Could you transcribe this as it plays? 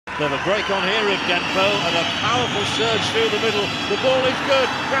They have a break on here of Dempo and a powerful surge through the middle. The ball is good.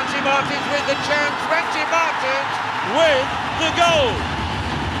 Ranti Martins with the chance. Ranti Martins with the goal.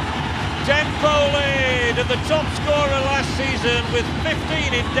 Dempo lead, and the top scorer last season with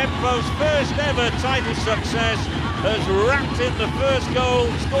 15 in Dempo's first ever title success has wrapped in the first goal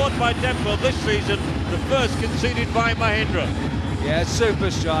scored by Dempo this season, the first conceded by Mahindra. Yeah, super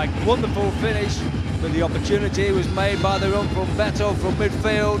strike, wonderful finish, but the opportunity was made by the run from Beto from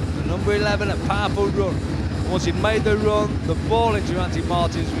midfield. The number 11, a powerful run. Once he made the run, the ball into Ranti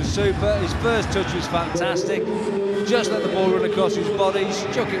Martins was super. His first touch was fantastic. Just let the ball run across his body,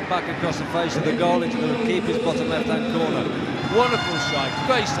 struck it back across the face of the goal into the keeper's bottom left-hand corner. Wonderful strike,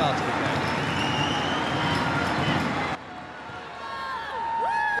 great start to the game.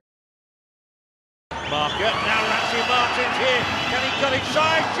 Marker, now Ranti Martins here, can he cut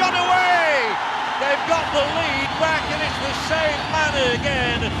inside? John away! They've got the lead back and it's the same man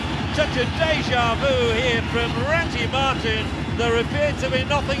again. Such a deja vu here from Ranti Martins. There appeared to be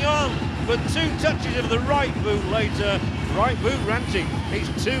nothing on, but two touches of the right boot later. Right boot Ranti. It's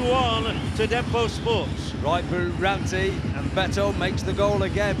 2-1 to Dempo Sports. Right boot Ranti, and Beto makes the goal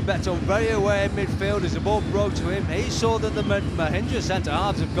again. Beto very away in midfield as the ball broke to him. He saw that the Mahindra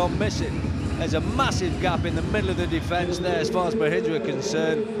centre-halves have gone missing. There's a massive gap in the middle of the defence there as far as Mahindra are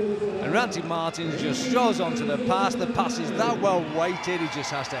concerned. And Ranti Martins just strolls onto the pass. The pass is that well weighted, he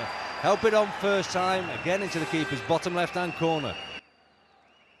just has to help it on first time, again into the keeper's bottom left-hand corner.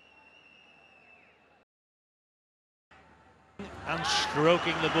 And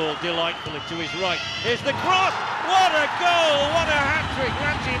stroking the ball delightfully to his right. Here's the cross! What a goal! What a hat-trick,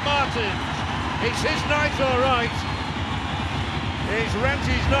 Ranti Martins! It's his night, all right. It's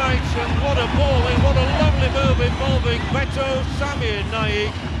Ranti's night, and what a ball in, what a lovely move involving Beto, Samir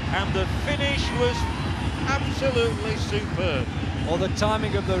Naik, and the finish was absolutely superb. Or the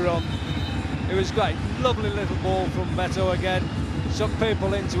timing of the run, it was great. Lovely little ball from Beto again, sucked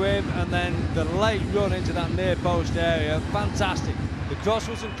people into him, and then the late run into that near post area, fantastic. The cross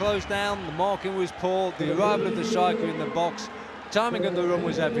wasn't closed down, the marking was poor, the arrival of the striker in the box, timing of the run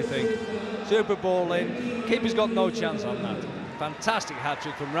was everything. Super ball in, keeper's got no chance on that. Fantastic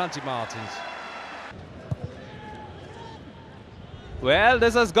hat-trick from Ranti Martins. Well,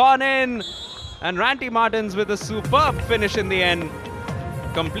 this has gone in, and Ranti Martins with a superb finish in the end,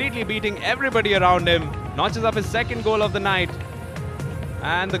 completely beating everybody around him, notches up his second goal of the night,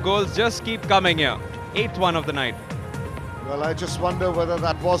 and the goals just keep coming here. 8th of the night. Well, I just wonder whether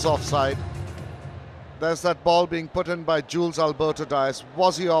that was offside. There's that ball being put in by Jules Alberto Dias.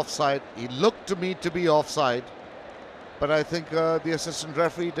 Was he offside? He looked to me to be offside, but I think the assistant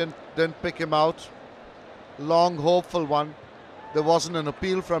referee didn't pick him out. Long, hopeful one. There wasn't an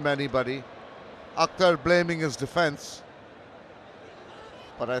appeal from anybody. Akhtar blaming his defence.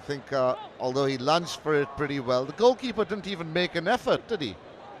 But I think, although he lunged for it pretty well, the goalkeeper didn't even make an effort, did he?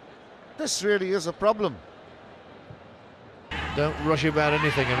 This really is a problem. Don't rush about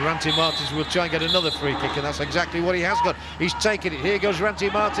anything, and Ranti Martins will try and get another free kick, and that's exactly what he has got. He's taken it. Here goes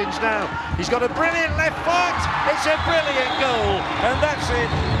Ranti Martins now. He's got a brilliant left foot. It's a brilliant goal, and that's it.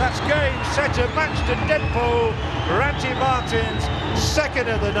 That's game, set, a match to Dempo. Ranti Martins, second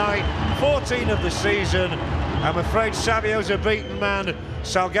of the night, 14 of the season. I'm afraid Savio's a beaten man.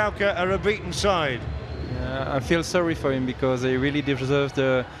 Salgauca are a beaten side. I feel sorry for him because he really deserves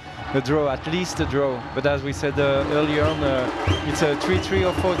the draw, at least a draw. But as we said earlier on, it's a 3-3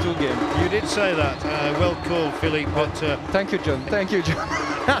 or 4-2 game. You did say that. Well called, Philippe. But thank you, John. Thank you, John.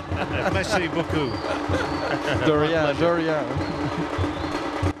 Merci beaucoup. Doria, Doria.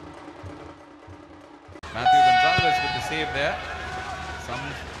 Matthew Gonzalez with the save there. Some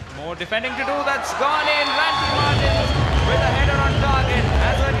more defending to do. That's gone in. Ranti Martins with a header on target.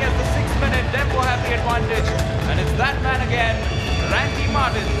 As early as the 6th minute, Dempo have the advantage. And it's that man again, Ranti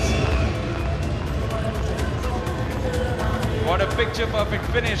Martins. What a picture-perfect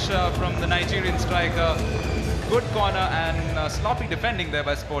finish from the Nigerian striker. Good corner and sloppy defending there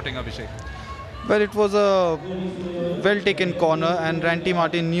by Sporting, Abhishek. Well, it was a well-taken corner, and Ranti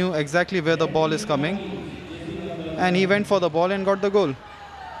Martins knew exactly where the ball is coming, and he went for the ball and got the goal.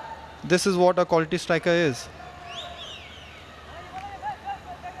 This is what a quality striker is.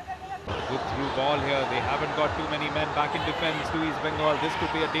 Good through ball here. They haven't got too many men back in defense to East Bengal. This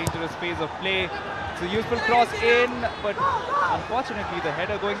could be a dangerous phase of play. It's a useful cross in, but unfortunately the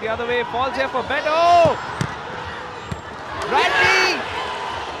header going the other way. Falls here for Beto. Ranti!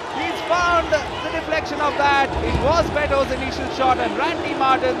 He's found the deflection of that. It was Beto's initial shot, and Ranti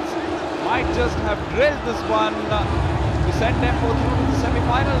Martins might just have drilled this one to send Dempo through to the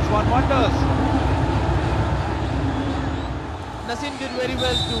semi-finals. One wonders. Nasim did very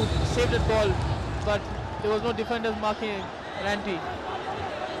well to save that ball, but there was no defenders marking Ranti.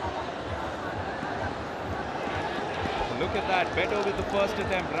 Look at that, Beto with the first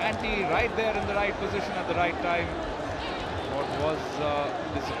attempt. Ranti right there in the right position at the right time. What was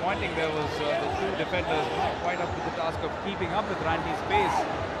disappointing there was the two defenders not quite up to the task of keeping up with Ranti's pace.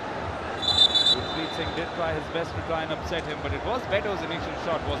 Gurpreet Singh did try his best to try and upset him, but it was Beto's initial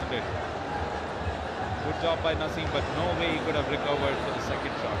shot, wasn't it? Good job by Nasim, but no way he could have recovered for the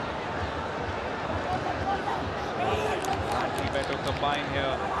second shot. Ranti, Beto combine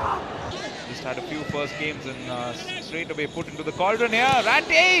here. Just had a few first games and straight away put into the cauldron here.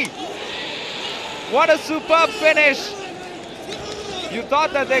 Ranti! What a superb finish! You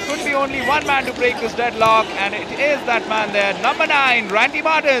thought that there could be only one man to break this deadlock, and it is that man there, number 9, Ranti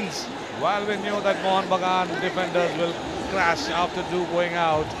Martins. Well, we knew that Mohan Bagan defenders will crash after two going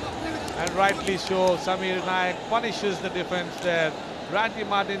out, and rightly so. Samir Naik punishes the defense there. Ranti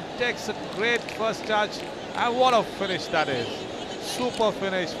Martin takes a great first touch, and what a finish that is. Super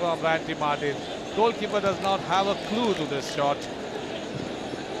finish from Ranti Martin. Goalkeeper does not have a clue to this shot.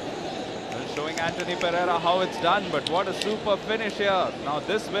 Showing Anthony Pereira how it's done, but what a super finish here. Now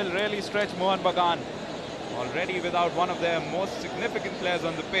this will really stretch Mohan Bagan. Already without one of their most significant players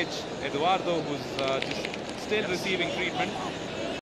on the pitch, Eduardo, who's just still receiving treatment.